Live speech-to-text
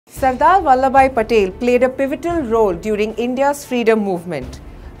Sardar Vallabhai Patel played a pivotal role during India's freedom movement.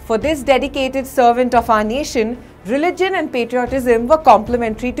 For this dedicated servant of our nation, religion and patriotism were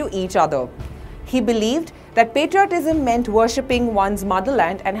complementary to each other. He believed that patriotism meant worshipping one's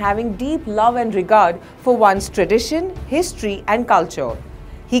motherland and having deep love and regard for one's tradition, history and culture.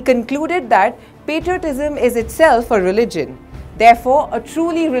 He concluded that patriotism is itself a religion. Therefore, a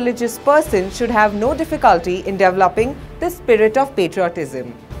truly religious person should have no difficulty in developing the spirit of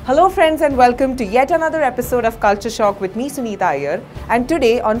patriotism. Hello friends and welcome to yet another episode of Culture Shock with me Sunita Iyer, and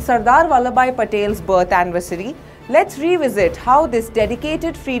today on Sardar Vallabhai Patel's birth anniversary, let's revisit how this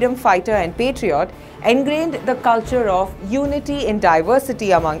dedicated freedom fighter and patriot ingrained the culture of unity in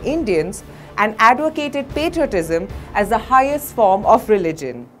diversity among Indians and advocated patriotism as the highest form of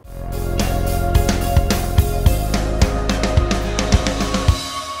religion.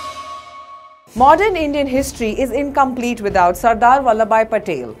 Modern Indian history is incomplete without Sardar Vallabhai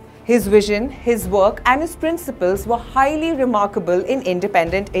Patel. His vision, his work and his principles were highly remarkable in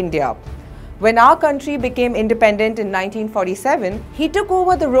independent India. When our country became independent in 1947, he took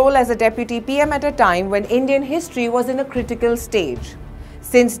over the role as a deputy PM at a time when Indian history was in a critical stage.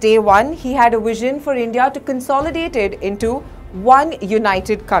 Since day one, he had a vision for India to consolidate it into one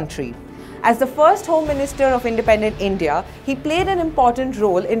united country. As the first Home Minister of independent India, he played an important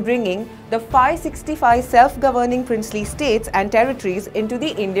role in bringing the 565 self-governing princely states and territories into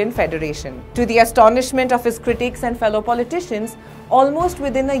the Indian Federation. To the astonishment of his critics and fellow politicians, almost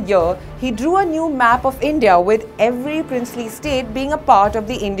within a year, he drew a new map of India with every princely state being a part of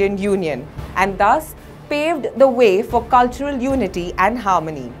the Indian Union and thus paved the way for cultural unity and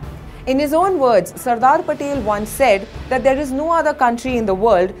harmony. In his own words, Sardar Patel once said that there is no other country in the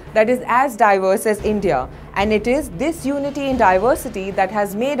world that is as diverse as India, and it is this unity in diversity that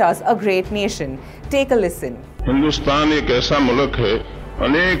has made us a great nation. Take a listen. Hindustan एक ऐसा मुल्क है,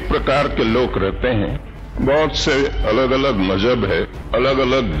 अनेक प्रकार के लोग रहते हैं, बहुत से अलग-अलग मजहब है,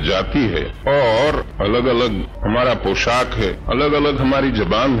 अलग-अलग जाति है और अलग-अलग हमारा पोशाक है, अलग-अलग हमारी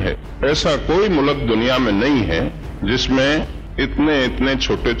ज़बान है। ऐसा कोई मुल्क दुनिया में नहीं है जिसमें इतने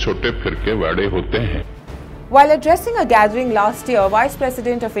छोटे-छोटे फिरके होते हैं। While addressing a gathering last year, Vice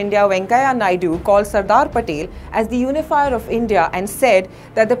President of India Venkaiah Naidu called Sardar Patel as the unifier of India and said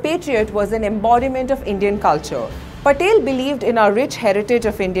that the patriot was an embodiment of Indian culture. Patel believed in our rich heritage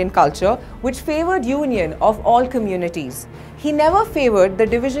of Indian culture, which favored union of all communities. He never favored the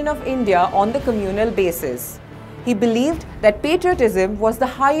division of India on the communal basis. He believed that patriotism was the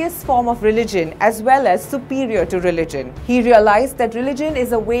highest form of religion as well as superior to religion. He realized that religion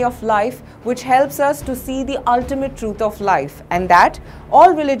is a way of life which helps us to see the ultimate truth of life, and that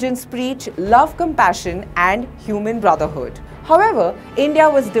all religions preach love, compassion and human brotherhood. However, India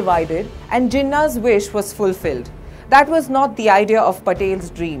was divided and Jinnah's wish was fulfilled. That was not the idea of Patel's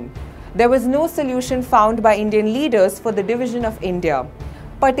dream. There was no solution found by Indian leaders for the division of India.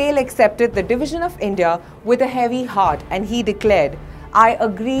 Patel accepted the division of India with a heavy heart and he declared, "I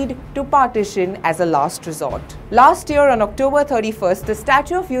agreed to partition as a last resort." Last year on October 31st, the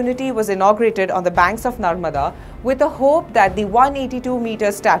Statue of Unity was inaugurated on the banks of Narmada with a hope that the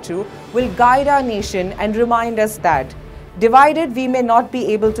 182-meter statue will guide our nation and remind us that divided we may not be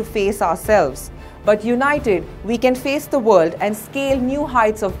able to face ourselves, but united, we can face the world and scale new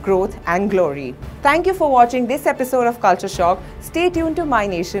heights of growth and glory. Thank you for watching this episode of Culture Shock. Stay tuned to My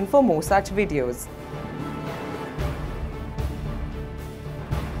Nation for more such videos.